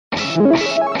The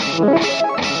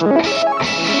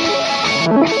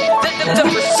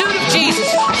pursuit of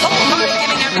Jesus, wholehearted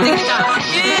giving everything to God,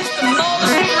 is the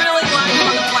most thrilling life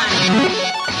on the planet.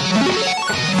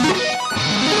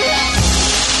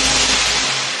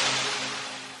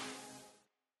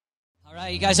 All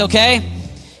right, you guys okay?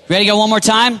 Ready to go one more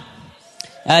time?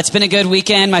 It's been a good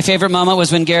weekend. My favorite moment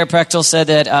was when Garrett Prechtel said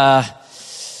that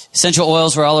essential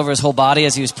oils were all over his whole body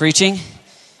as he was preaching.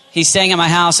 He's staying at my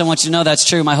house. I want you to know that's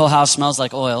true. My whole house smells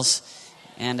like oils.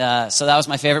 And so that was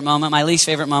my favorite moment. My least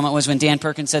favorite moment was when Dan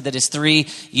Perkins said that his 3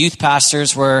 youth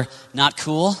pastors were not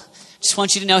cool. Just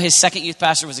want you to know his second youth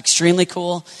pastor was extremely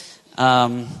cool.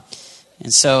 And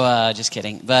so, just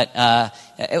kidding. But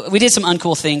we did some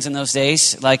uncool things in those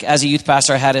days. Like as a youth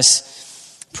pastor, I had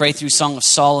us pray through Song of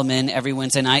Solomon every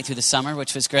Wednesday night through the summer,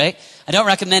 which was great. I don't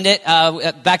recommend it.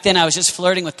 Back then, I was just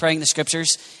flirting with praying the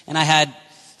scriptures. And I had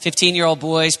 15-year-old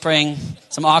boys praying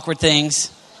some awkward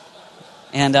things.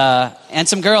 And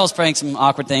some girls praying some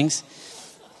awkward things.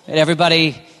 And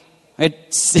everybody,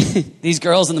 these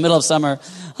girls in the middle of summer,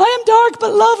 I am dark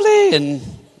but lovely. And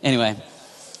anyway,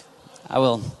 I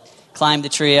will climb the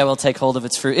tree. I will take hold of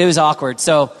its fruit. It was awkward.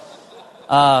 So,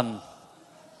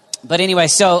 but anyway,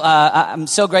 so I'm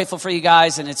so grateful for you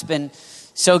guys, and it's been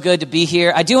so good to be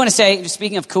here. I do want to say,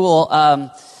 speaking of cool,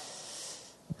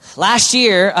 last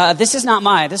year, this is not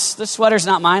mine. This sweater's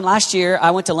not mine. Last year,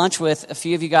 I went to lunch with a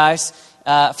few of you guys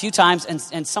a few times,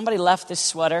 and somebody left this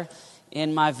sweater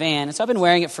in my van. And so I've been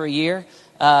wearing it for a year.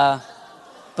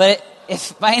 But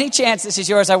if by any chance this is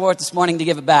yours, I wore it this morning to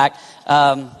give it back.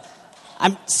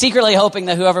 I'm secretly hoping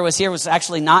that whoever was here was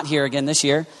actually not here again this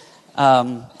year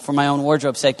for my own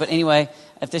wardrobe's sake. But anyway,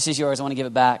 if this is yours, I want to give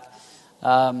it back.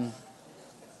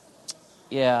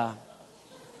 Yeah.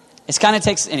 It's kind of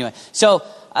takes, anyway. So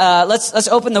let's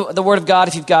open the Word of God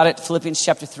if you've got it, Philippians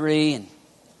chapter 3. And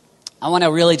I want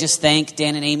to really just thank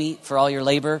Dan and Amy for all your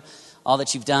labor, all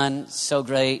that you've done. So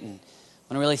great. And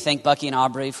I want to really thank Bucky and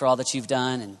Aubrey for all that you've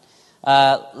done. And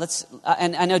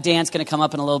and I know Dan's going to come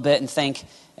up in a little bit and thank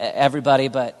everybody,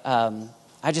 but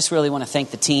I just really want to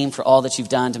thank the team for all that you've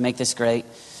done to make this great.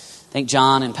 Thank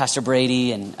John and Pastor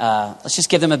Brady, and let's just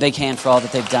give them a big hand for all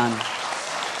that they've done.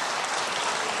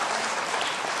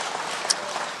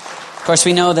 Of course,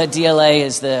 we know that DLA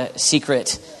is the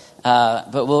secret,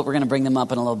 but we're going to bring them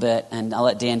up in a little bit, and I'll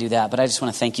let Dan do that. But I just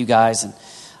want to thank you guys, and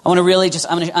I want to really just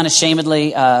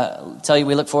unashamedly tell you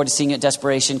we look forward to seeing you at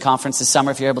Desperation Conference this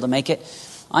summer if you're able to make it.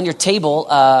 On your table,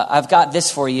 I've got this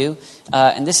for you,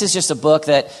 and this is just a book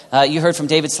that you heard from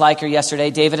David Sliker yesterday.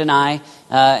 David and I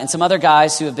and some other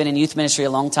guys who have been in youth ministry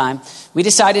a long time, we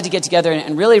decided to get together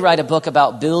and really write a book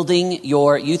about building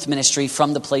your youth ministry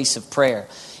from the place of prayer.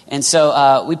 And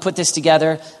so we put this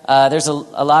together. There's a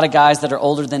lot of guys that are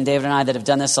older than David and I that have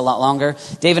done this a lot longer.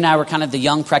 David and I were kind of the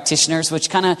young practitioners, which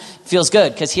kind of feels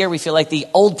good because here we feel like the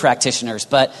old practitioners.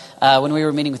 But when we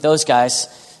were meeting with those guys,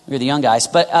 we were the young guys.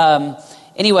 But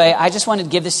anyway, I just wanted to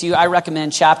give this to you. I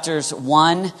recommend chapters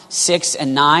 1, 6,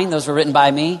 and 9. Those were written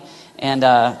by me. And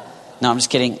no, I'm just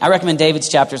kidding. I recommend David's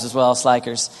chapters as well,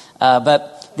 Sliker's.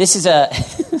 But this is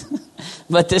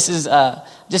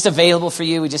just available for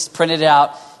you. We just printed it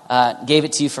out. Gave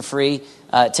it to you for free.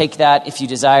 Take that if you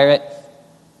desire it,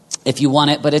 if you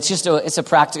want it. But it's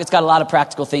got a lot of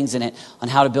practical things in it on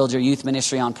how to build your youth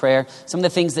ministry on prayer. Some of the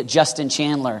things that Justin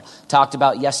Chandler talked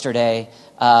about yesterday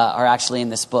are actually in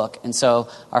this book. And so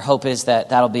our hope is that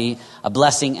that'll be a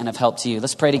blessing and of help to you.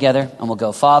 Let's pray together and we'll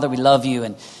go. Father, we love you.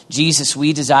 And Jesus,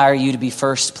 we desire you to be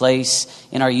first place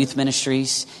in our youth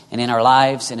ministries and in our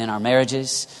lives and in our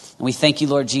marriages. And we thank you,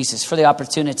 Lord Jesus, for the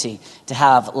opportunity to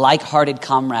have like-hearted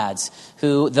comrades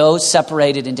who, those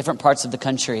separated in different parts of the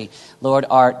country, Lord,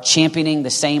 are championing the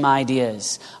same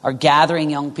ideas, are gathering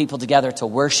young people together to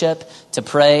worship, to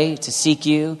pray, to seek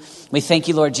you. We thank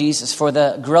you, Lord Jesus, for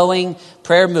the growing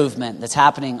prayer movement that's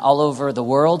happening all over the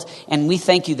world. And we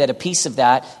thank you that a piece of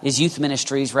that is youth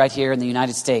ministries right here in the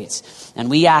United States. And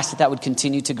we ask that that would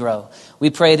continue to grow.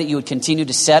 We pray that you would continue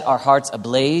to set our hearts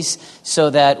ablaze so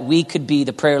that we could be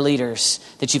the prayer leaders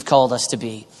that you've called us to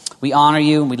be. We honor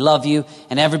you and we love you.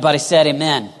 And everybody said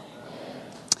amen.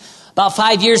 About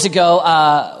 5 years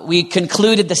ago, we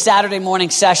concluded the Saturday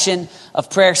morning session of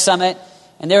Prayer Summit.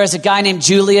 And there was a guy named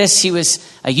Julius. He was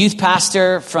a youth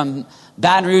pastor from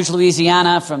Baton Rouge,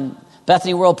 Louisiana, from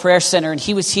Bethany World Prayer Center. And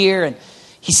he was here and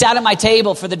he sat at my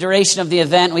table for the duration of the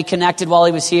event. We connected while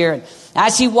he was here. And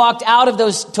as he walked out of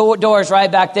those doors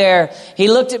right back there, he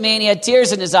looked at me and he had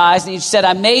tears in his eyes. And he said,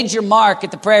 I made my mark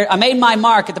at the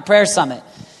Prayer Summit.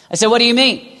 I said, what do you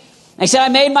mean? And he said, I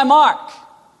made my mark.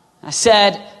 I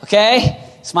said, okay,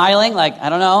 smiling like, I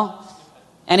don't know.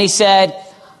 And he said,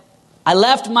 I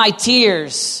left my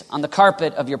tears on the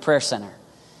carpet of your prayer center.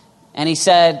 And he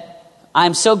said,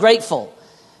 I'm so grateful,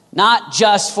 not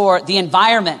just for the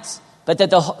environment, but that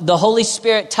the Holy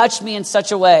Spirit touched me in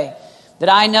such a way that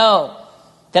I know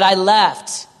that I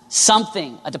left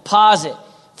something, a deposit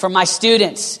for my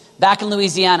students back in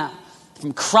Louisiana,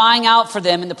 from crying out for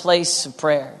them in the place of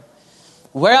prayer.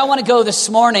 Where I want to go this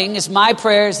morning is my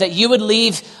prayer is that you would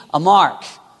leave a mark,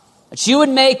 that you would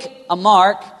make a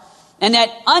mark, and that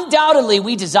undoubtedly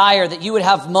we desire that you would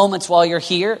have moments while you're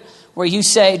here where you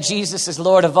say, Jesus is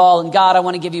Lord of all, and God, I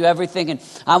want to give you everything, and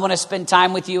I want to spend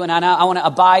time with you, and I want to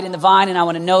abide in the vine, and I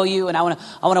want to know you, and I want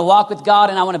to walk with God,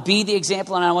 and I want to be the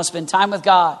example, and I want to spend time with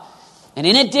God. And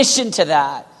in addition to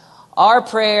that, our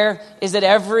prayer is that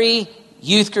every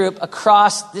youth group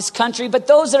across this country, but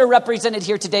those that are represented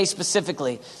here today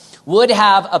specifically, would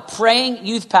have a praying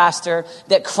youth pastor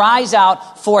that cries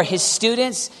out for his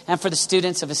students and for the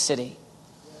students of his city.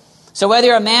 So whether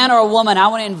you're a man or a woman, I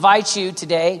want to invite you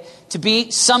today to be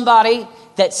somebody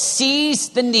that sees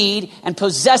the need and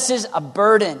possesses a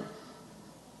burden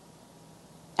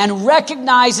and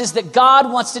recognizes that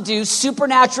God wants to do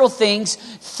supernatural things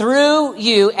through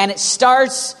you, and it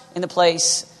starts in the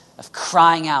place of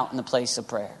crying out, in the place of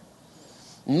prayer.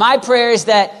 My prayer is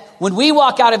that when we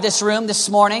walk out of this room this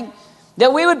morning,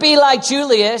 that we would be like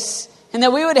Julius, and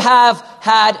that we would have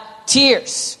had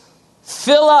tears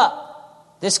fill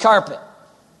up this carpet.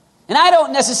 And I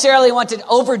don't necessarily want to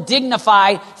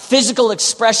over-dignify physical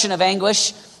expression of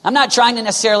anguish. I'm not trying to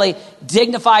necessarily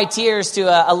dignify tears to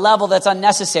a level that's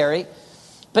unnecessary.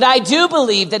 But I do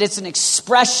believe that it's an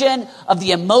expression of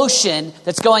the emotion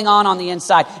that's going on the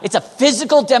inside. It's a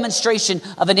physical demonstration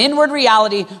of an inward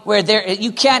reality where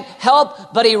you can't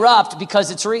help but erupt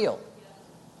because it's real.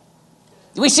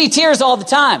 We see tears all the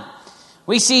time.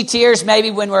 We see tears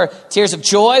maybe when we're tears of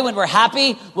joy, when we're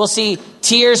happy. We'll see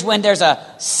tears when there's a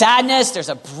sadness, there's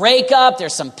a breakup,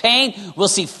 there's some pain. We'll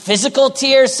see physical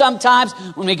tears sometimes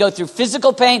when we go through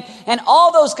physical pain and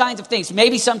all those kinds of things.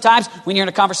 Maybe sometimes when you're in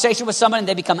a conversation with someone and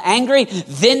they become angry,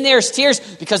 then there's tears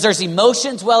because there's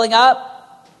emotions welling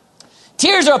up.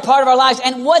 Tears are a part of our lives,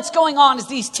 and what's going on is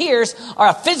these tears are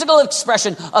a physical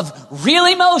expression of real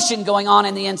emotion going on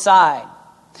in the inside.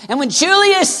 And when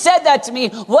Julius said that to me,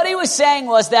 what he was saying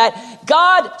was that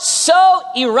God so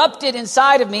erupted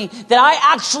inside of me that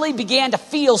I actually began to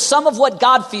feel some of what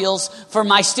God feels for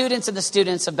my students and the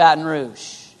students of Baton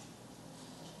Rouge.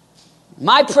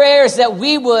 My prayer is that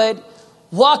we would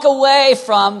walk away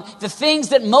from the things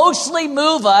that mostly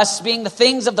move us, being the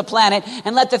things of the planet,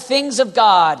 and let the things of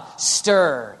God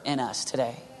stir in us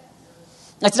today.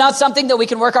 It's not something that we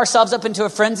can work ourselves up into a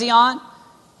frenzy on.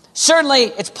 Certainly,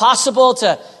 it's possible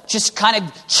to just kind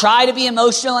of try to be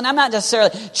emotional. And I'm not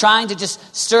necessarily trying to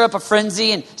just stir up a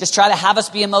frenzy and just try to have us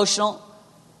be emotional.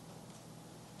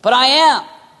 But I am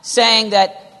saying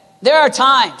that there are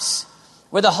times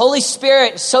where the Holy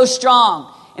Spirit is so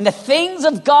strong and the things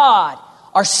of God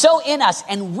are so in us,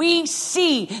 and we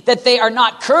see that they are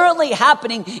not currently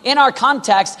happening in our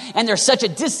context, and there's such a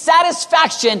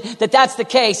dissatisfaction that that's the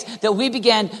case, that we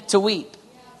begin to weep.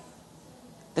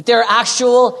 That there are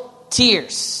actual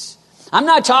tears. I'm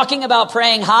not talking about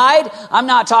praying hide. I'm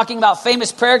not talking about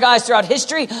famous prayer guys throughout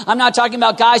history. I'm not talking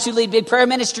about guys who lead big prayer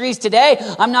ministries today.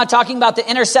 I'm not talking about the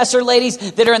intercessor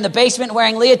ladies that are in the basement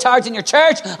wearing leotards in your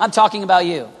church. I'm talking about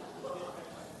you.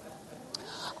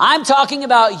 I'm talking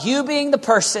about you being the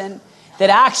person that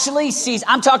actually sees.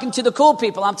 I'm talking to the cool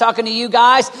people. I'm talking to you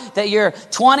guys that you're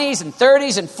 20s and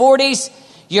 30s and 40s.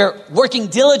 You're working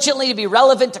diligently to be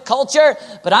relevant to culture,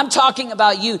 but I'm talking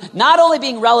about you not only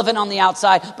being relevant on the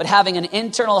outside, but having an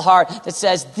internal heart that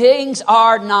says things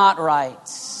are not right.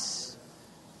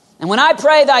 And when I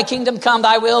pray, thy kingdom come,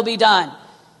 thy will be done,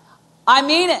 I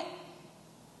mean it.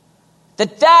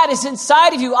 That is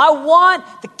inside of you. I want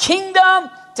the kingdom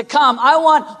to come. I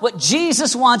want what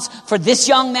Jesus wants for this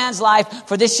young man's life,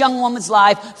 for this young woman's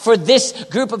life, for this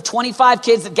group of 25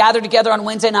 kids that gather together on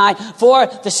Wednesday night, for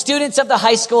the students of the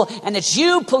high school, and that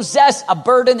you possess a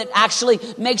burden that actually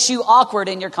makes you awkward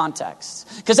in your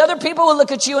context. Because other people will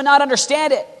look at you and not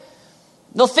understand it.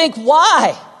 They'll think,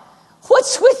 why?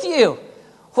 What's with you?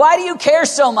 Why do you care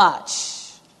so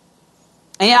much?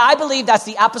 And yeah, I believe that's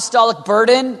the apostolic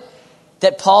burden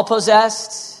that Paul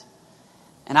possessed.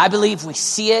 And I believe we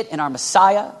see it in our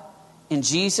Messiah, in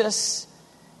Jesus.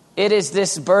 It is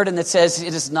this burden that says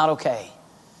it is not okay.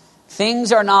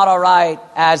 Things are not all right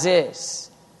as is.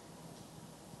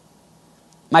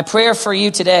 My prayer for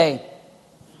you today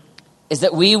is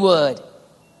that we would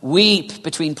weep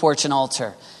between porch and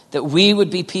altar. That we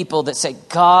would be people that say,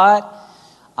 God,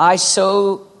 I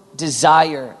so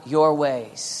desire your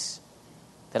ways.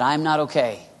 that I'm not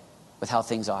okay with how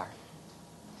things are.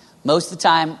 Most of the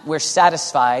time, we're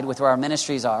satisfied with where our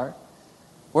ministries are.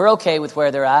 We're okay with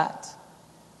where they're at.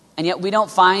 And yet we don't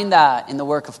find that in the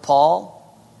work of Paul.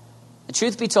 The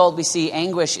truth be told, we see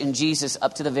anguish in Jesus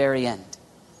up to the very end,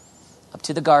 up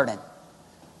to the garden.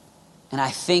 And I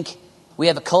think we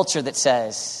have a culture that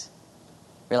says,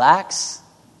 relax,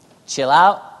 chill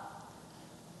out,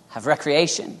 have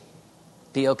recreation,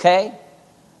 be okay,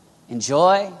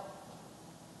 enjoy.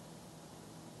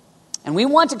 And we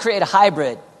want to create a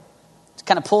hybrid to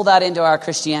kind of pull that into our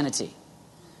Christianity.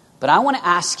 But I want to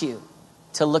ask you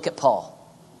to look at Paul.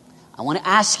 I want to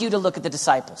ask you to look at the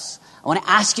disciples. I want to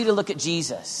ask you to look at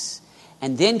Jesus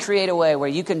and then create a way where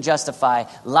you can justify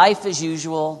life as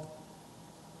usual,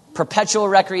 perpetual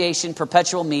recreation,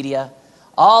 perpetual media,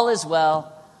 all is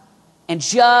well, and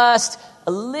just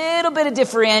a little bit of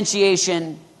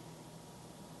differentiation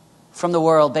from the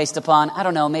world based upon, I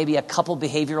don't know, maybe a couple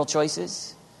behavioral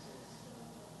choices.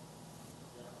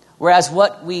 Whereas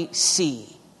what we see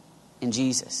in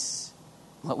Jesus,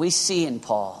 what we see in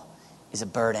Paul is a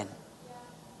burden.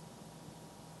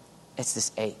 It's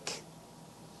this ache.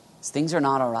 Things are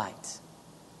not all right.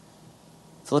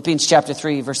 Philippians chapter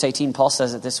 3, verse 18, Paul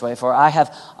says it this way, "For I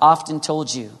have often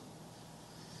told you,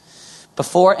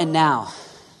 before and now,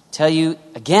 tell you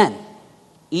again,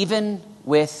 even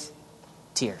with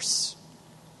tears.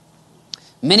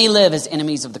 Many live as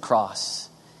enemies of the cross.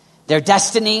 Their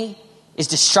destiny is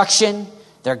destruction.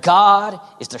 Their God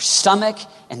is their stomach,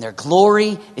 and their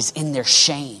glory is in their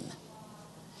shame.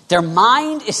 Their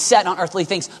mind is set on earthly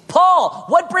things." Paul,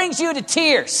 what brings you to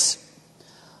tears?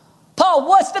 Paul,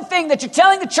 what's the thing that you're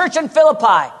telling the church in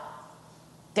Philippi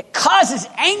that causes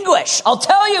anguish? I'll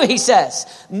tell you, he says,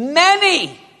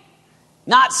 many,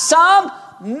 not some,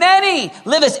 many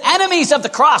live as enemies of the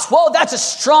cross. Whoa, that's a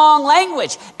strong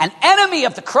language. An enemy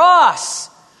of the cross.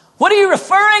 What are you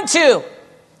referring to?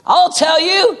 I'll tell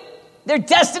you. Their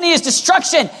destiny is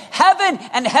destruction. Heaven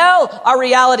and hell are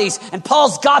realities. And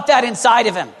Paul's got that inside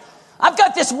of him. I've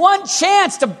got this one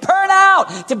chance to burn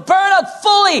out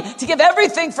fully, to give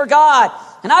everything for God.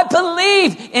 And I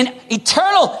believe in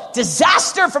eternal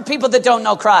disaster for people that don't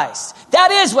know Christ.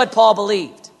 That is what Paul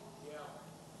believed.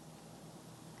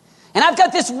 And I've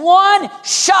got this one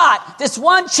shot, this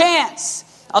one chance.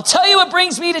 I'll tell you what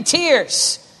brings me to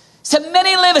tears. So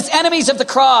many live as enemies of the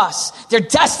cross. Their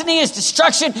destiny is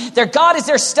destruction. Their God is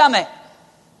their stomach.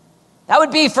 That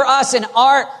would be for us in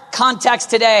our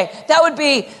context today. That would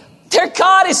be their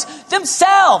God is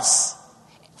themselves.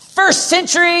 First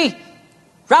century,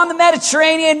 around the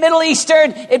Mediterranean, Middle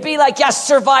Eastern, it'd be like, yes,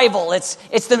 survival. It's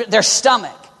their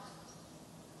stomach.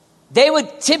 They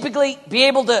would typically be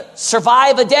able to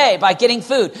survive a day by getting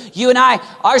food. You and I,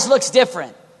 ours looks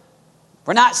different.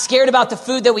 We're not scared about the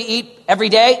food that we eat every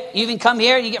day. You even come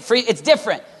here and you get free. It's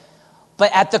different.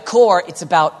 But at the core, it's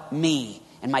about me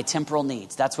and my temporal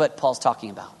needs. That's what Paul's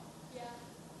talking about. Yeah.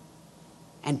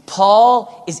 And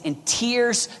Paul is in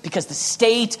tears because the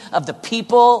state of the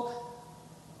people.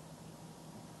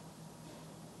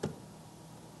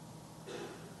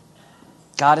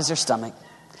 God is their stomach.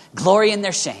 Glory in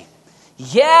their shame.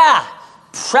 Yeah.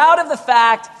 Proud of the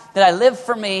fact that I live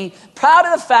for me, proud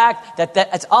of the fact that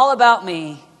it's all about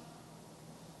me,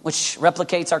 which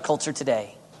replicates our culture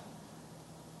today.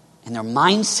 And their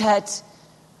mindset,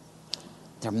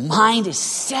 their mind is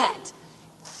set,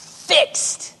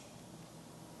 fixed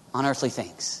on earthly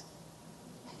things.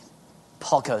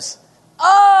 Paul goes,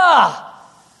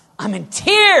 I'm in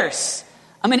tears.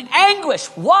 I'm in anguish.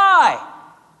 Why?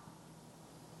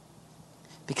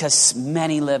 Because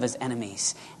many live as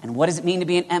enemies. And what does it mean to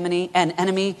be an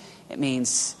enemy? It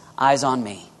means eyes on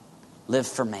me. Live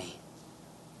for me.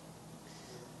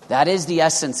 That is the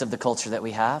essence of the culture that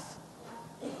we have.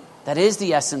 That is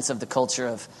the essence of the culture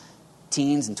of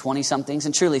teens and 20-somethings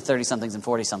and truly 30-somethings and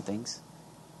 40-somethings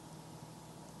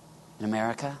in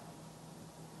America.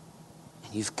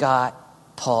 And you've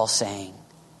got Paul saying,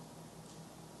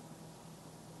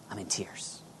 I'm in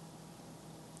tears.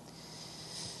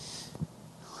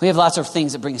 We have lots of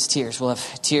things that bring us tears. We'll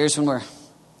have tears when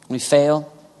we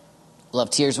fail. We'll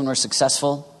have tears when we're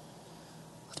successful.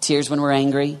 We'll have tears when we're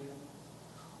angry.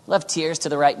 We'll have tears to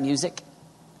the right music.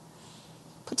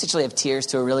 Potentially have tears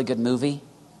to a really good movie.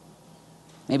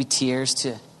 Maybe tears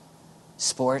to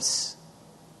sports.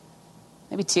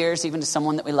 Maybe tears even to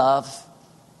someone that we love.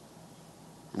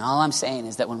 And all I'm saying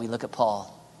is that when we look at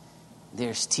Paul,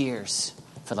 there's tears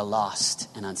for the lost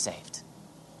and unsaved.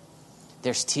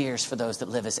 There's tears for those that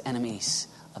live as enemies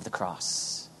of the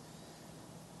cross.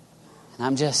 And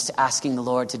I'm just asking the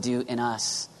Lord to do in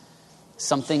us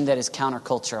something that is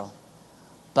countercultural,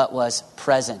 but was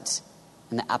present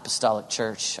in the apostolic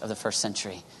church of the first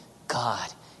century. God,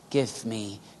 give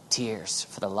me tears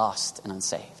for the lost and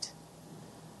unsaved.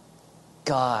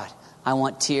 God, I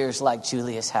want tears like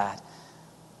Julius had.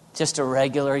 Just a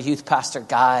regular youth pastor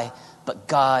guy, but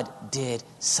God did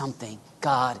something.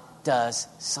 God does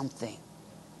something.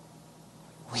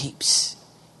 Weeps,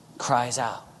 cries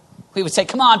out. We would say,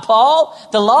 come on, Paul,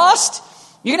 the lost?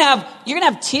 You're gonna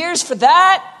have tears for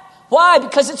that? Why?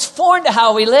 Because it's foreign to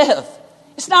how we live.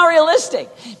 It's not realistic.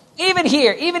 Even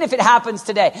here, even if it happens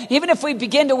today, even if we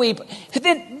begin to weep, and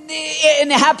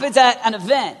it happens at an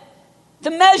event,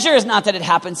 the measure is not that it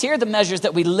happens here. The measure is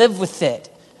that we live with it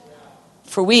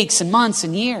for weeks and months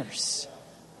and years.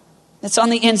 It's on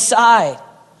the inside.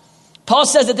 Paul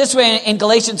says it this way in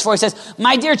Galatians 4. He says,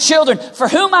 my dear children, for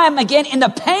whom I am again in the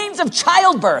pains of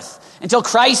childbirth until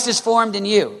Christ is formed in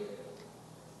you.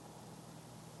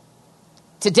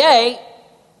 Today,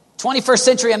 21st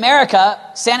century America,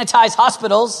 sanitized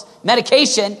hospitals,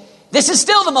 medication. This is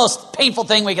still the most painful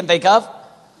thing we can think of.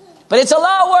 But it's a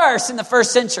lot worse in the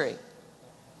first century.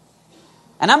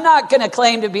 And I'm not going to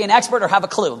claim to be an expert or have a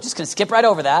clue. I'm just going to skip right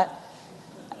over that.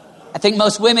 I think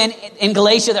most women in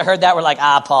Galatia that heard that were like,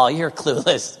 Paul, you're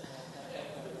clueless.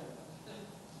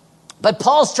 But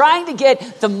Paul's trying to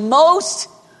get the most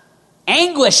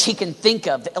anguish he can think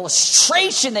of, the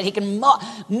illustration that he can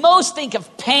most think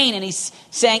of pain. And he's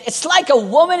saying, it's like a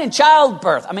woman in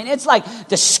childbirth. I mean, it's like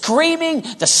the screaming,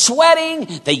 the sweating,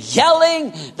 the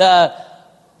yelling, the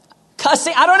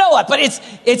cussing. I don't know what, but it's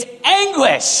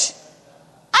anguish.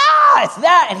 It's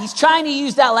that. And he's trying to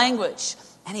use that language.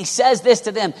 And he says this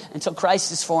to them, until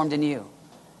Christ is formed in you.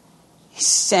 He's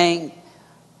saying,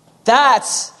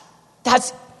 that's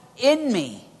in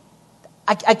me.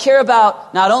 I care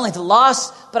about not only the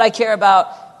lost, but I care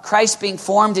about Christ being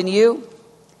formed in you.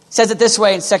 He says it this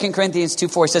way in 2 Corinthians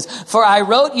 2:4. He says, for I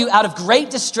wrote you out of great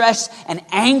distress and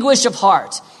anguish of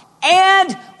heart,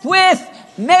 and with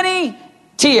many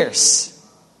tears.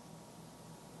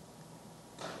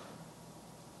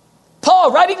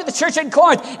 Paul writing to the church in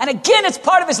Corinth, and again it's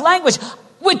part of his language,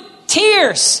 with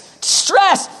tears,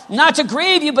 stress, not to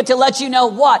grieve you, but to let you know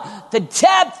what? The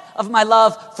depth of my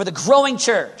love for the growing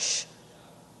church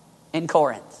in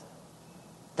Corinth.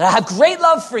 That I have great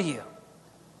love for you.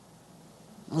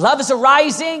 Love is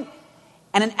arising,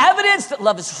 and an evidence that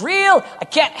love is real. I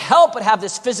can't help but have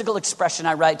this physical expression.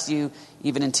 I write to you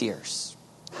even in tears.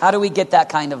 How do we get that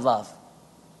kind of love?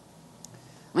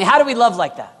 I mean, how do we love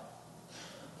like that?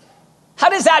 How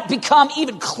does that become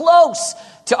even close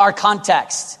to our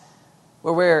context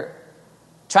where we're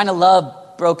trying to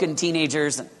love broken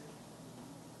teenagers?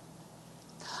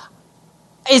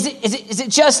 Is it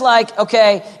just like,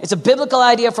 okay, it's a biblical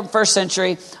idea from first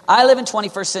century. I live in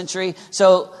 21st century.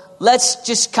 So let's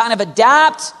just kind of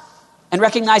adapt and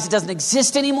recognize it doesn't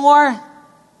exist anymore.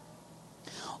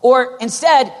 Or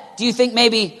instead, do you think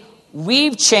maybe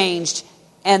we've changed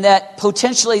and that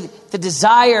potentially the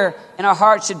desire in our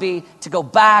heart should be to go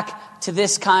back to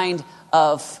this kind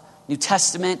of New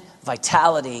Testament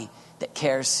vitality that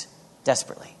cares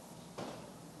desperately?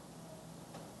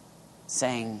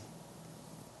 Saying,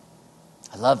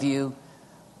 I love you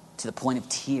to the point of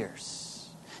tears.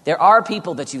 There are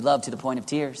people that you love to the point of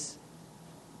tears.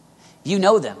 You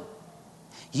know them.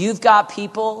 You've got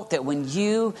people that when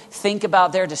you think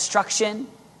about their destruction,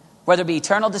 whether it be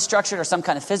eternal destruction or some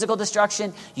kind of physical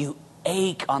destruction, you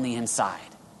ache on the inside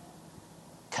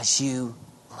because you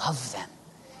love them.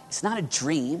 It's not a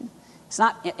dream. It's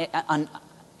not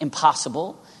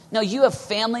impossible. No, you have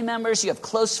family members, you have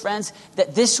close friends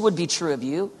that this would be true of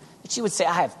you. That you would say,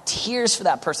 I have tears for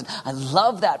that person. I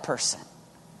love that person.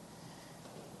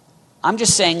 I'm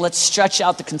just saying, let's stretch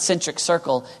out the concentric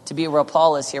circle to be where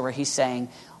Paul is here, where he's saying,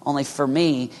 only for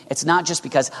me, it's not just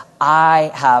because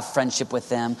I have friendship with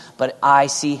them, but I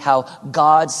see how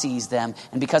God sees them.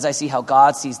 And because I see how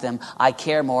God sees them, I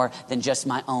care more than just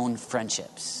my own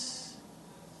friendships.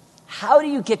 How do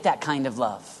you get that kind of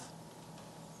love?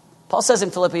 Paul says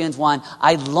in Philippians 1,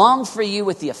 I long for you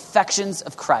with the affections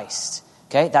of Christ.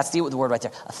 Okay, that's the word right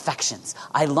there. Affections.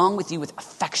 I long with you with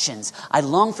affections. I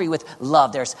long for you with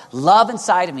love. There's love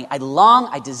inside of me.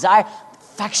 I desire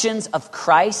affections of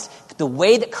Christ, the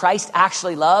way that Christ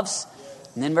actually loves.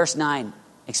 And then verse 9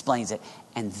 explains it.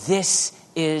 And this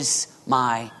is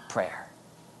my prayer,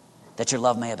 that your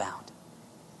love may abound.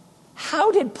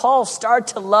 How did Paul start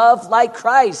to love like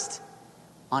Christ?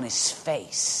 On his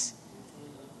face.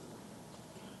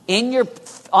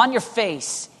 On your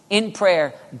face, in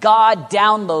prayer, God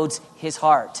downloads his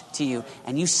heart to you.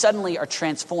 And you suddenly are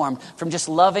transformed from just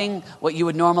loving what you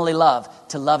would normally love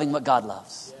to loving what God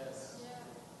loves.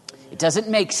 It doesn't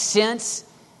make sense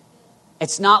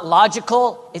It's not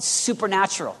logical, it's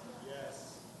supernatural.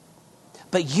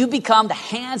 But you become the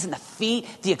hands and the feet,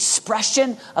 the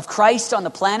expression of Christ on the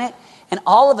planet. And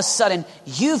all of a sudden,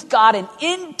 you've got an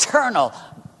internal,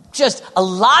 just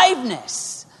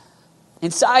aliveness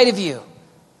inside of you.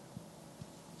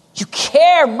 You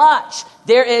care much.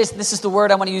 This is the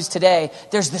word I want to use today.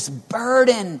 There's this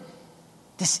burden,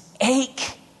 this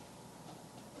ache.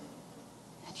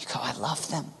 And you go, I love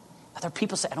them. Other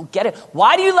people say, I don't get it.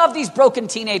 Why do you love these broken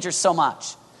teenagers so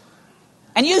much?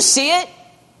 And you see it.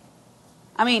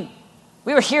 I mean,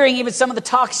 we were hearing even some of the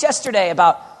talks yesterday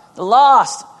about the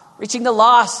lost, reaching the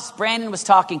lost. Brandon was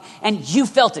talking, and you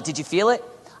felt it. Did you feel it?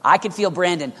 I could feel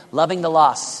Brandon loving the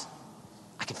lost.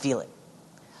 I could feel it.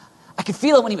 I could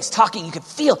feel it when he was talking. You could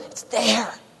feel it's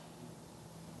there.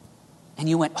 And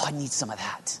you went, oh, I need some of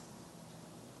that.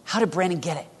 How did Brandon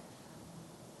get it?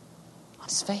 On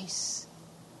his face.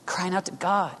 Crying out to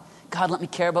God. God, let me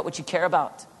care about what you care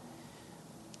about.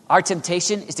 Our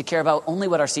temptation is to care about only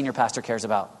what our senior pastor cares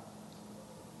about.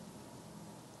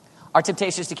 Our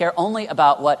temptation is to care only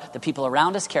about what the people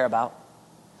around us care about,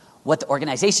 what the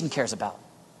organization cares about.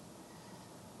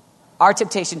 Our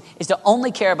temptation is to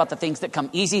only care about the things that come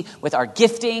easy with our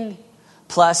gifting,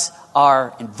 plus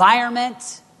our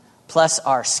environment, plus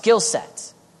our skill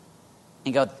set.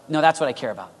 And go, no, that's what I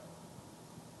care about.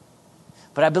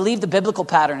 But I believe the biblical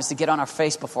pattern is to get on our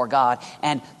face before God.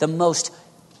 And the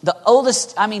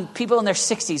oldest, people in their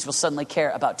 60s will suddenly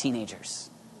care about teenagers.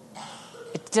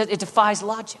 It defies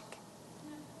logic.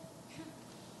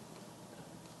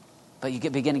 But you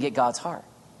begin to get God's heart.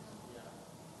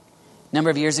 A number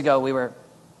of years ago, we were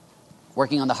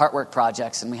working on the Heartwork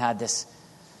projects, and we had this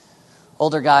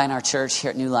older guy in our church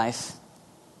here at New Life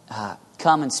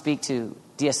come and speak to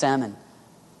DSM,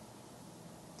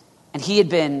 and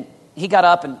he got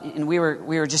up, and we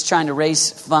were just trying to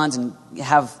raise funds and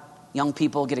have young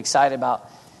people get excited about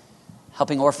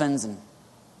helping orphans and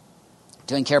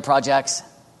doing care projects,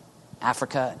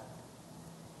 Africa.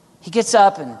 He gets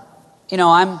up and,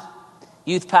 I'm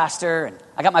youth pastor and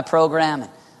I got my program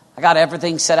and I got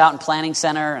everything set out in planning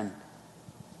center and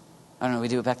I don't know, we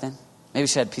do it back then? Maybe we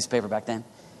should have a piece of paper back then.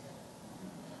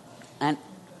 And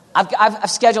I've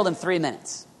scheduled him 3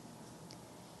 minutes.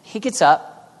 He gets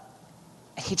up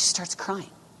and he just starts crying.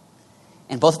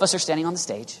 And both of us are standing on the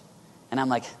stage and I'm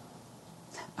like,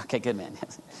 okay, good, man.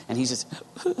 And he's just,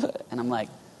 and I'm like,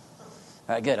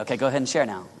 all right, good. Okay, go ahead and share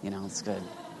now. It's good.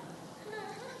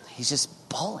 He's just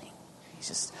bawling.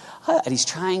 And he's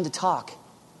trying to talk.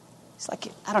 He's like,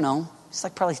 I don't know. He's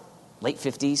like probably late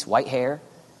 50s, white hair.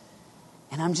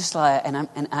 And I'm just like,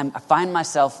 I find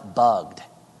myself bugged.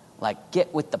 Like,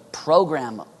 get with the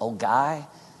program, old guy.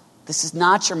 This is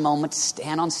not your moment to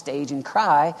stand on stage and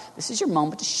cry. This is your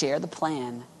moment to share the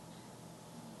plan.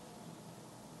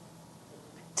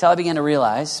 Until I began to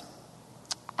realize,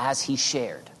 as he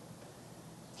shared,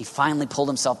 he finally pulled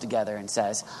himself together and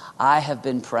says, I have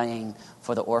been praying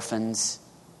for the orphans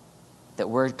that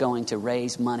we're going to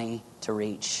raise money to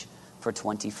reach for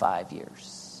 25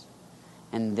 years.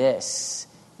 And this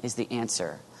is the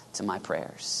answer to my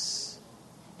prayers.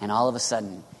 And all of a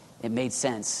sudden, it made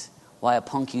sense why a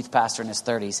punk youth pastor in his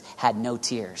 30s had no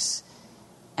tears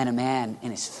and a man in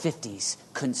his 50s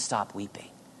couldn't stop weeping.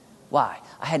 Why?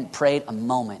 I hadn't prayed a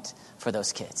moment for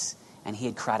those kids, and he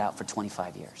had cried out for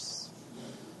 25 years.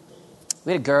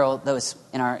 We had a girl that was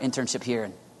in our internship here,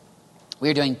 and we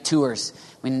were doing tours.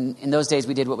 In those days,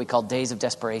 we did what we called Days of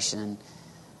Desperation. And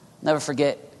I'll never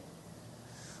forget,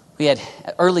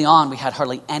 early on, we had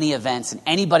hardly any events, and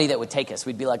anybody that would take us,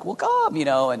 we'd be like, well, come,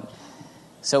 and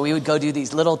so we would go do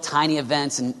these little tiny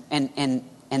events, and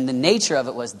the nature of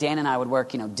it was Dan and I would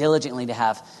work, diligently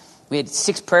we had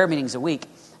 6 prayer meetings a week.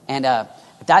 And at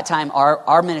that time,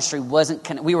 our ministry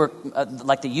wasn't, we were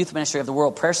like the youth ministry of the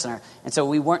World Prayer Center. And so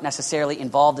we weren't necessarily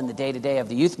involved in the day-to-day of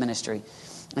the youth ministry.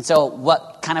 And so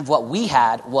what we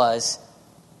had was,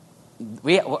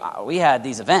 we had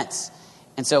these events.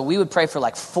 And so we would pray for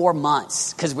like 4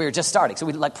 months because we were just starting. So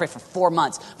we'd like pray for 4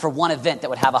 months for one event that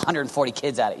would have 140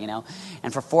 kids at it,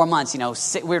 And for 4 months,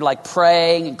 we were like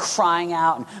praying and crying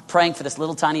out and praying for this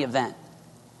little tiny event.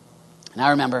 And I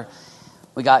remember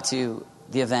we got to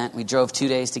the event. We drove 2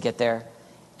 days to get there.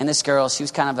 And this girl, she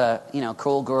was kind of a,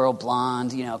 cool girl,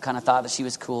 blonde, kind of thought that she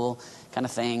was cool kind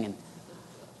of thing. And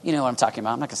you know what I'm talking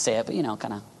about. I'm not going to say it, but,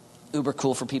 kind of uber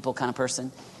cool for people kind of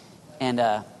person.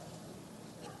 And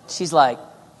she's like,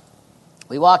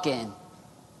 we walk in,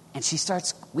 and she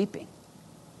starts weeping.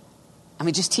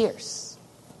 Just tears.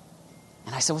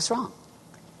 And I said, what's wrong?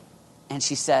 And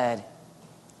she said,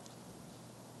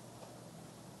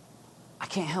 I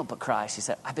can't help but cry. She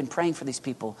said, I've been praying for these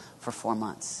people for 4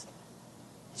 months.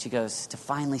 She goes, to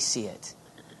finally see it.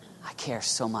 I care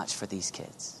so much for these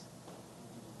kids.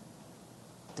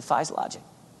 Defies logic.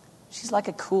 She's like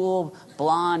a cool,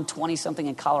 blonde 20-something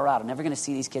in Colorado. Never going to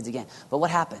see these kids again. But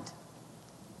what happened?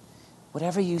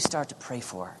 Whatever you start to pray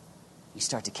for, you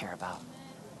start to care about.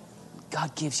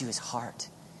 God gives you his heart.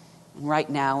 And right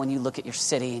now, when you look at your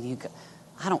city and you go,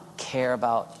 I don't care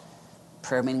about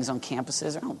prayer meetings on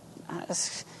campuses.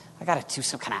 I got to do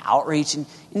some kind of outreach. And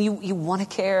you want to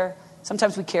care.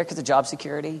 Sometimes we care because of job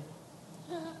security.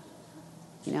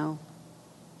 You know?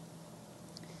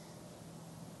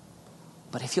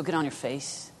 But if you'll get on your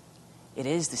face, it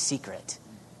is the secret.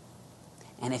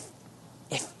 And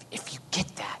if you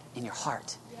get that in your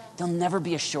heart, there'll never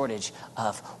be a shortage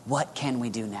of what can we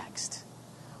do next?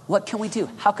 What can we do?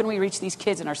 How can we reach these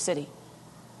kids in our city?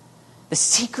 The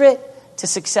secret to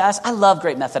success, I love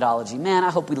great methodology. Man, I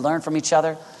hope we learn from each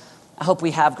other. I hope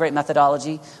we have great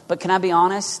methodology. But can I be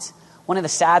honest? One of the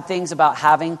sad things about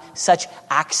having such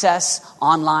access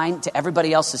online to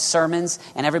everybody else's sermons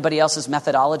and everybody else's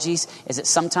methodologies is that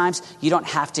sometimes you don't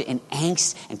have to, in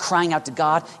angst and crying out to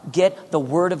God, get the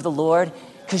word of the Lord,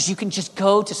 because you can just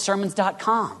go to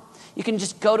sermons.com. You can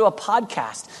just go to a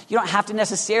podcast. You don't have to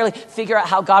necessarily figure out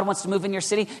how God wants to move in your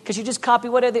city, because you just copy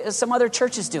what some other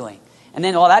church is doing. And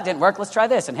then, that didn't work. Let's try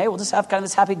this. And hey, we'll just have kind of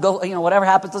this happy go, whatever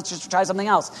happens, let's just try something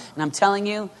else. And I'm telling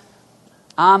you,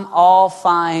 I'm all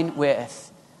fine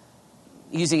with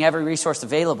using every resource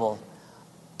available,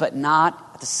 but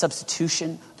not the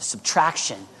substitution, the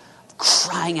subtraction,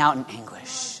 crying out in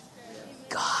anguish.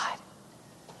 God,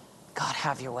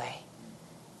 have your way.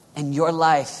 And your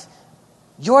life,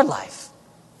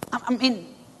 I mean,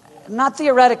 not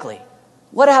theoretically.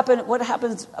 What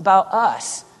happens about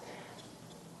us?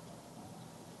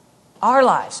 Our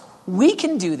lives. We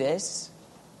can do this.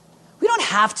 We don't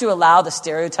have to allow the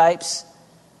stereotypes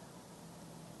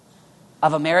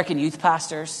of American youth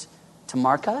pastors to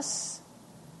mark us.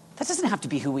 That doesn't have to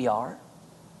be who we are.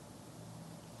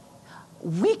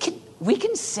 We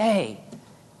can say,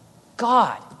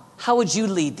 God, how would you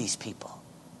lead these people?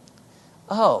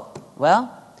 Let's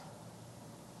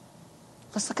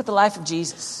look at the life of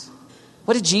Jesus.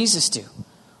 What did Jesus do?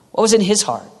 What was in his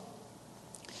heart?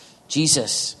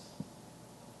 Jesus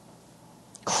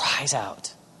cries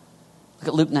out. Look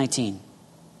at Luke 19.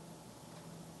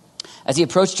 As he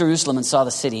approached Jerusalem and saw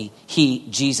the city,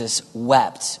 Jesus,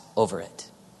 wept over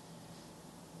it.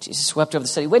 Jesus wept over the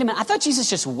city. Wait a minute, I thought Jesus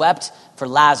just wept for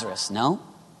Lazarus. No.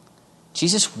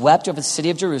 Jesus wept over the city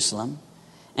of Jerusalem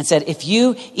and said, if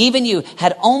you, even you,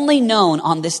 had only known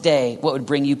on this day what would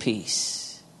bring you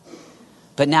peace.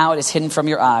 But now it is hidden from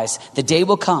your eyes. The days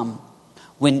will come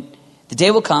when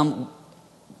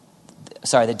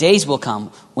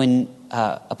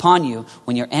upon you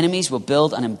when your enemies will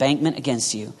build an embankment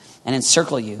against you and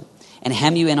encircle you and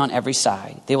hem you in on every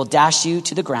side. They will dash you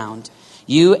to the ground,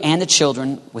 you and the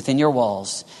children within your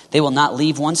walls. They will not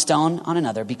leave one stone on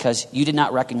another, because you did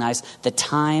not recognize the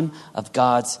time of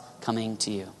God's coming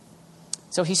to you.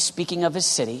 So he's speaking of his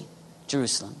city,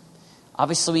 Jerusalem.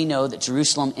 Obviously, we know that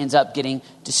Jerusalem ends up getting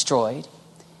destroyed.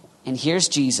 And here's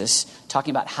Jesus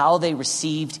talking about how they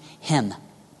received him.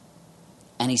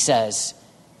 And he says,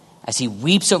 as he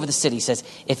weeps over the city, he says,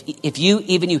 if you,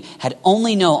 even you, had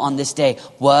only known on this day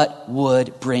what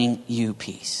would bring you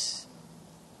peace.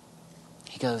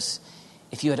 He goes,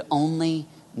 if you had only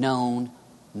known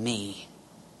me.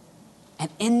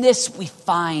 And in this, we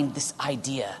find this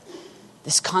idea,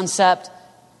 this concept.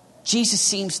 Jesus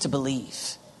seems to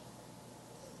believe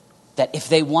that if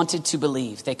they wanted to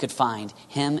believe, they could find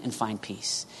him and find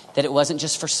peace. That it wasn't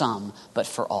just for some, but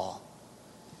for all.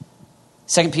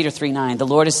 2 Peter 3:9, the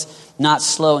Lord is not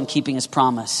slow in keeping his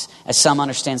promise, as some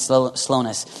understand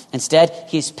slowness. Instead,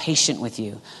 he is patient with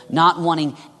you, not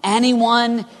wanting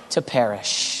anyone to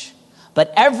perish,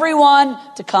 but everyone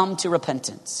to come to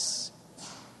repentance.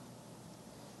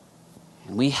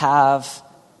 And we have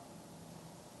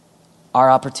our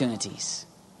opportunities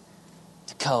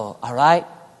to go, all right,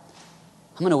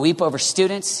 I'm going to weep over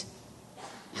students,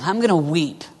 and I'm going to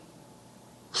weep.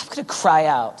 I'm going to cry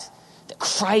out that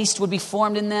Christ would be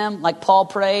formed in them, like Paul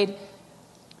prayed.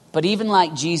 But even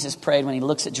like Jesus prayed when he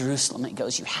looks at Jerusalem and he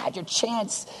goes, you had your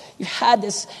chance. You had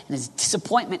this, and this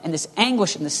disappointment and this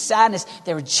anguish and this sadness.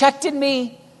 They rejected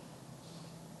me.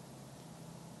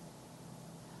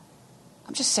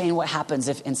 I'm just saying, what happens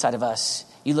if inside of us,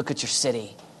 you look at your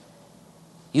city,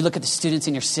 you look at the students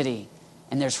in your city,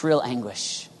 and there's real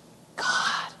anguish.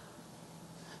 God.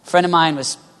 A friend of mine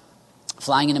was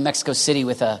flying into Mexico City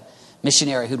with a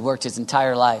missionary who'd worked his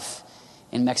entire life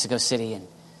in Mexico City. And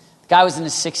the guy was in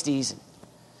his 60s.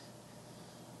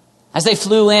 As they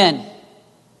flew in,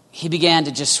 he began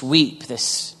to just weep,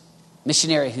 this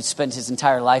missionary who'd spent his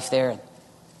entire life there.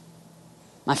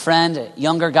 My friend, a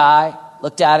younger guy,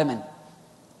 looked at him and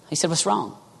he said, "What's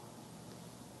wrong?"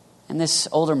 And this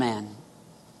older man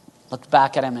looked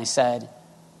back at him and he said,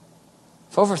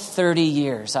 "For over 30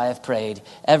 years, I have prayed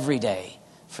every day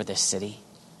for this city.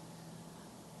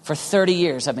 For 30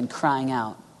 years, I've been crying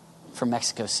out for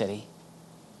Mexico City.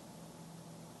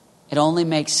 It only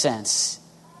makes sense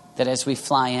that as we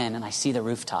fly in and I see the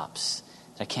rooftops,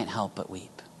 that I can't help but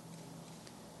weep."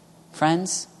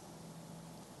 Friends,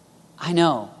 I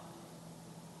know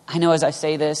as I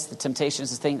say this, the temptation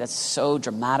is to think that's so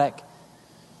dramatic.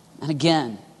 And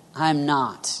again, I'm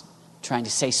not trying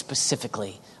to say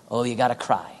specifically, oh, you got to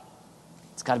cry.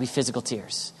 It's got to be physical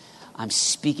tears. I'm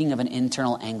speaking of an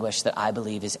internal anguish that I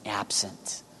believe is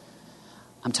absent.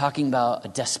 I'm talking about a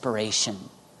desperation,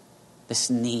 this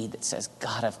need that says,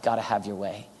 God, I've got to have your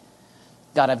way.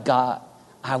 God,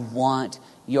 I want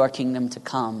your kingdom to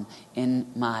come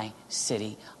in my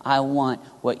city. I want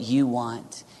what you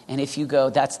want. And if you go,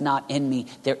 that's not in me,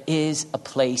 there is a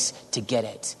place to get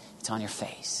it. It's on your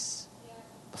face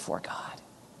before God.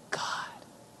 God,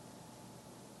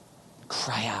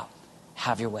 cry out,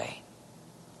 have your way.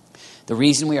 The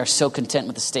reason we are so content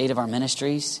with the state of our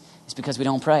ministries is because we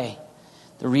don't pray.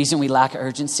 The reason we lack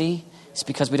urgency is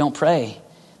because we don't pray.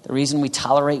 The reason we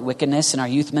tolerate wickedness in our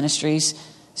youth ministries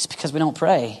is because we don't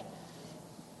pray.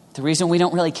 The reason we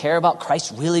don't really care about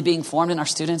Christ really being formed in our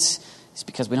students is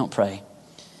because we don't pray.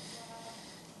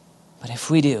 But if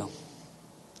we do,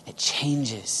 it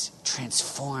changes,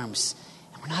 transforms,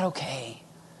 and we're not okay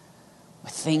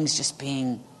with things just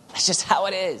being, that's just how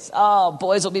it is. Oh,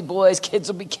 boys will be boys, kids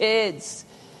will be kids.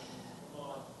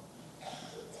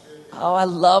 Oh, I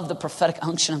love the prophetic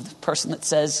unction of the person that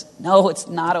says, no, it's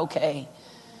not okay.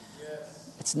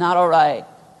 It's not all right.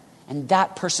 And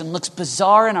that person looks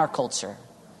bizarre in our culture.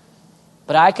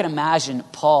 But I can imagine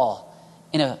Paul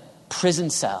in a prison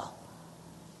cell.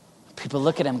 People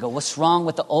look at him and go, what's wrong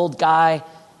with the old guy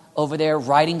over there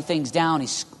writing things down?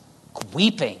 He's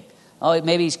weeping. Oh,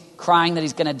 maybe he's crying that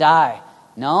he's going to die.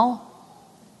 No.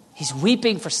 He's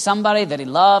weeping for somebody that he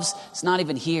loves. It's not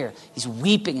even here. He's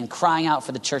weeping and crying out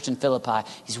for the church in Philippi.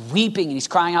 He's weeping and he's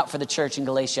crying out for the church in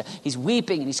Galatia. He's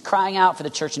weeping and he's crying out for the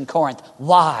church in Corinth.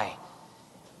 Why?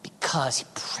 Because he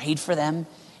prayed for them.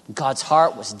 God's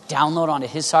heart was downloaded onto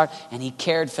his heart and he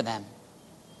cared for them.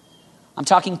 I'm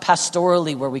talking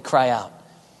pastorally where we cry out.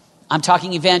 I'm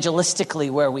talking evangelistically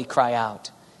where we cry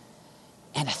out.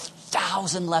 And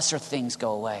 1,000 lesser things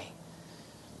go away.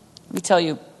 Let me tell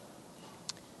you,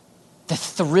 the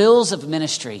thrills of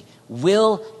ministry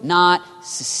will not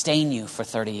sustain you for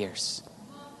 30 years.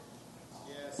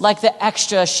 Like the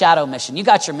extra shadow mission. You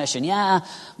got your mission. Yeah,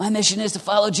 my mission is to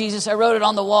follow Jesus. I wrote it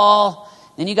on the wall.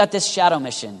 Then you got this shadow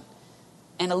mission.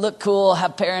 And to look cool,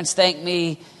 have parents thank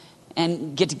me,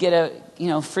 and get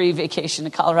a free vacation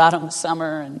to Colorado in the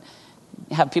summer, and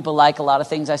have people like a lot of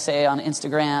things I say on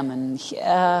Instagram, and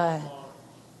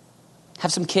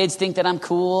have some kids think that I'm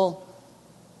cool.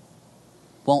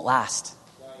 Won't last.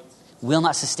 Will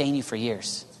not sustain you for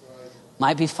years.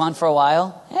 Might be fun for a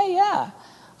while. Hey, yeah.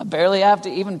 I barely have to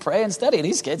even pray and study.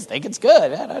 These kids think it's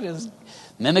good. Man, I just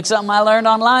mimic something I learned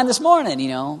online this morning,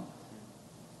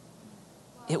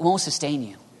 It won't sustain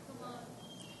you.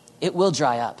 It will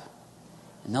dry up.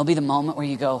 And there'll be the moment where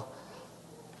you go,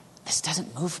 this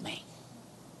doesn't move me.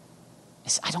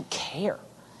 I don't care.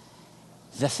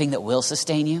 The thing that will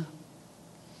sustain you,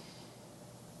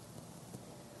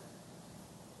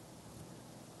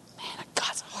 man,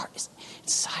 God's heart is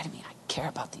inside of me. I care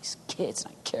about these kids,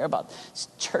 and I care about this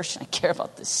church, and I care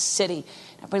about this city.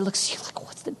 Everybody looks at you like,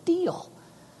 what's the deal?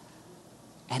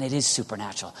 And it is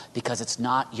supernatural because it's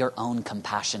not your own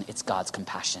compassion, it's God's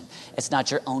compassion. It's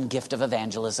not your own gift of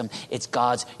evangelism, it's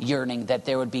God's yearning that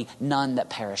there would be none that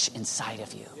perish inside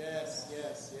of you. Yes.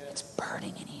 It's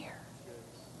burning in here.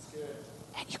 It's good.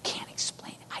 And you can't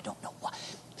explain it. I don't know why.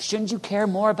 Shouldn't you care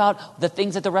more about the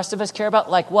things that the rest of us care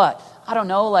about? Like what? I don't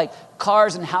know, like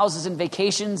cars and houses and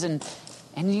vacations and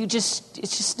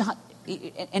it's just not,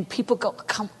 and people go,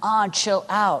 come on, chill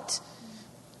out.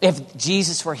 If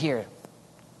Jesus were here,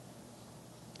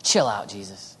 chill out,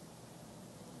 Jesus.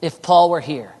 If Paul were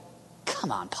here,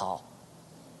 come on, Paul.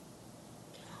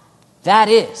 That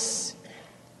is,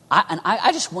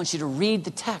 I just want you to read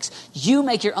the text. You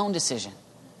make your own decision.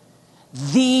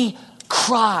 The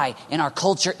cry in our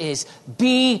culture is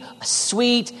be a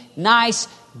sweet, nice,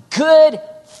 good,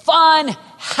 fun,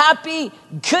 happy,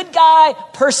 good guy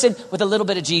person with a little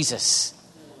bit of Jesus.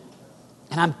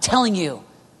 And I'm telling you,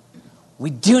 we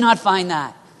do not find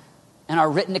that in our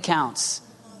written accounts.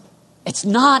 It's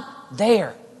not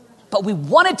there. But we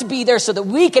want it to be there so that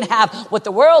we can have what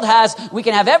the world has. We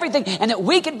can have everything, and that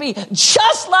we can be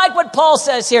just like what Paul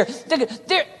says here.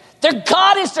 Their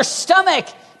God is their stomach.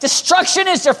 Destruction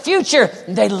is their future.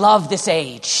 And they love this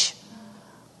age.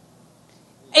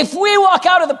 If we walk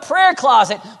out of the prayer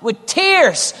closet with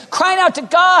tears, crying out to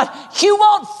God, you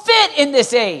won't fit in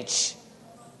this age.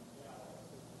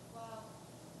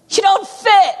 You don't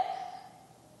fit.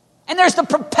 And there's the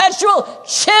perpetual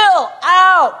chill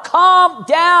out, calm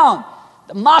down,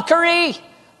 the mockery.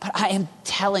 But I am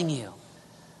telling you,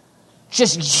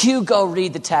 just you go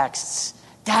read the texts.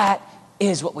 That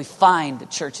is what we find the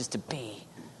church is to be.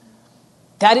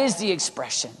 That is the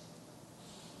expression.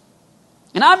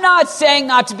 And I'm not saying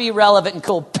not to be relevant and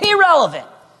cool. Be relevant.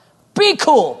 Be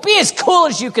cool. Be as cool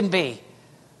as you can be.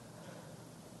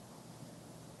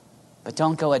 But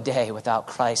don't go a day without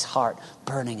Christ's heart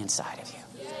burning inside of you.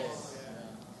 Yes.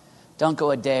 Don't go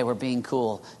a day where being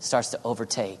cool starts to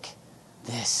overtake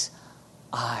this.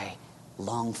 I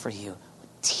long for you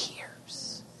with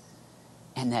tears.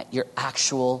 And that your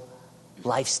actual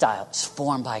lifestyle is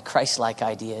formed by Christ-like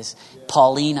ideas,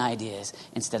 Pauline ideas,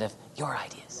 instead of your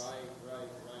ideas.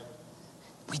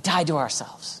 We died to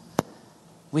ourselves.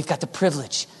 We've got the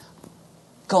privilege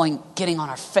getting on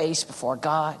our face before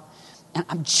God. And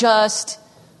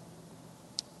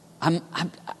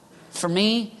for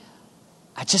me,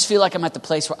 I just feel like I'm at the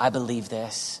place where I believe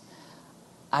this.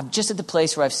 I'm just at the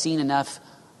place where I've seen enough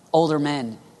older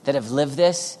men that have lived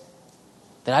this,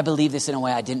 that I believe this in a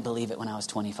way I didn't believe it when I was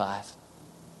 25.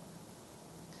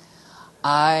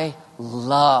 I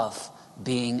love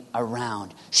being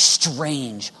around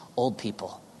strange old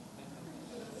people.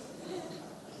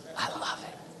 I love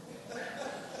it.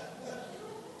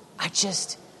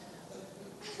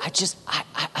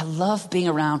 I love being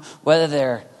around, whether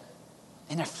they're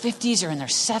in their 50s or in their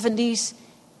 70s,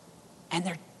 and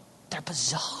they're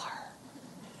bizarre.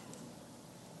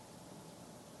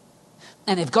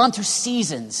 And they've gone through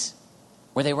seasons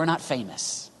where they were not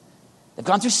famous. They've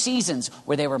gone through seasons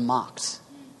where they were mocked.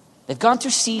 They've gone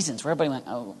through seasons where everybody went,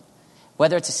 oh,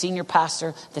 whether it's a senior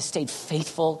pastor that stayed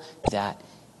faithful to that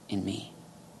in me.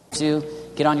 To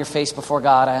get on your face before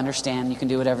God, I understand you can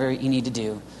do whatever you need to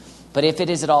do. But if it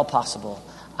is at all possible,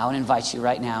 I would invite you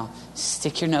right now,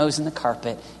 stick your nose in the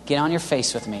carpet, get on your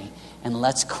face with me, and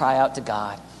let's cry out to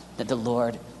God that the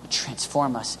Lord would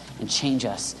transform us and change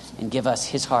us and give us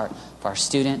his heart for our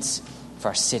students, for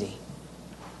our city.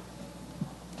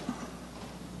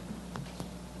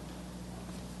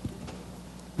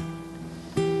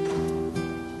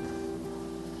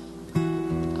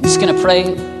 I'm just going to pray,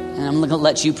 and I'm going to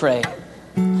let you pray.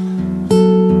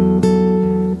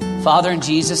 Father, in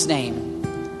Jesus' name,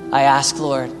 I ask,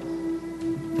 Lord,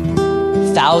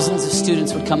 thousands of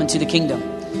students would come into the kingdom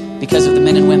because of the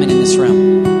men and women in this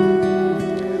room.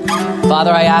 Father,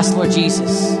 I ask, Lord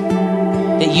Jesus,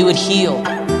 that you would heal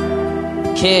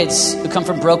kids who come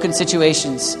from broken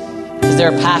situations, because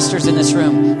there are pastors in this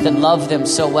room that love them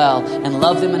so well and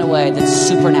love them in a way that's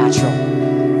supernatural,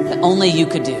 that only you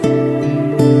could do.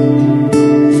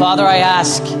 Father, I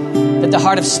ask that the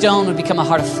heart of stone would become a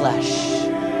heart of flesh.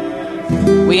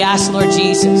 We ask, Lord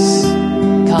Jesus,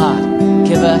 God,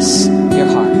 give us your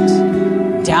heart.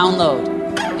 Download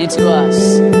into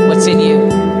us what's in you.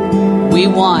 We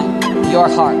want your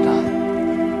heart,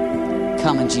 God.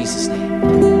 Come in Jesus'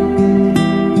 name.